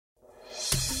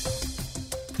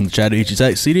From the Chattahoochee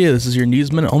Tech Studio, this is your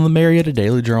News Minute on the Marietta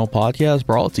Daily Journal podcast,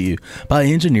 brought to you by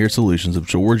Engineered Solutions of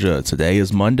Georgia. Today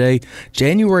is Monday,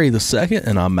 January the 2nd,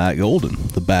 and I'm Matt Golden.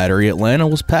 The Battery Atlanta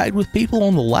was packed with people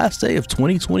on the last day of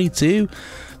 2022.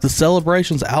 The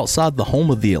celebrations outside the home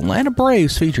of the Atlanta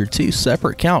Braves featured two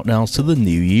separate countdowns to the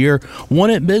new year, one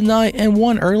at midnight and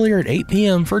one earlier at 8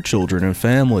 p.m. for children and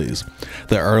families.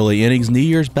 The early innings New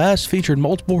Year's Bash featured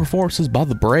multiple performances by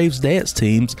the Braves dance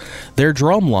teams, their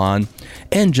drum line,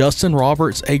 and Justin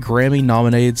Roberts, a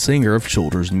Grammy-nominated singer of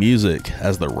children's music.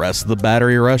 As the rest of the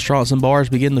Battery restaurants and bars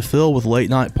begin to fill with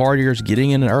late-night partiers getting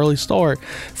in an early start,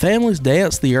 families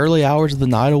danced the early hours of the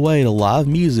night away to live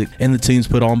music and the tunes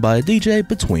put on by a DJ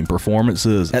between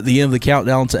performances. At the end of the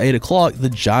countdown to 8 o'clock, the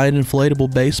giant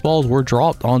inflatable baseballs were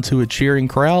dropped onto a cheering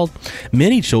crowd.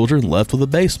 Many children left with a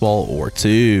baseball or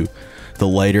two. The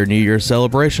later New Year's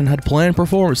celebration had planned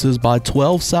performances by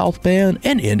 12 South Band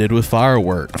and ended with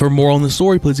fireworks. For more on the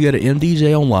story, please go to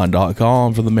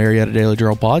mdjonline.com. For the Marietta Daily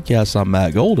Journal podcast, I'm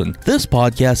Matt Golden. This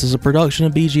podcast is a production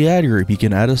of BG Ad Group. You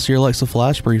can add us to your Alexa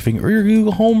Flash Briefing or your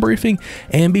Google Home Briefing,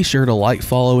 and be sure to like,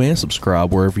 follow, and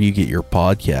subscribe wherever you get your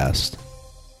podcast.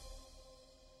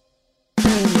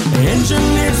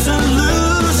 Engineered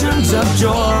Solutions of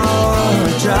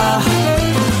Georgia.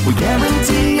 We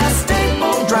guarantee a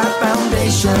stable, dry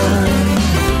foundation.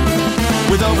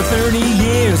 With over 30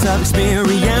 years of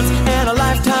experience and a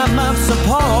lifetime of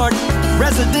support,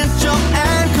 residential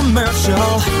and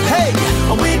commercial. Hey,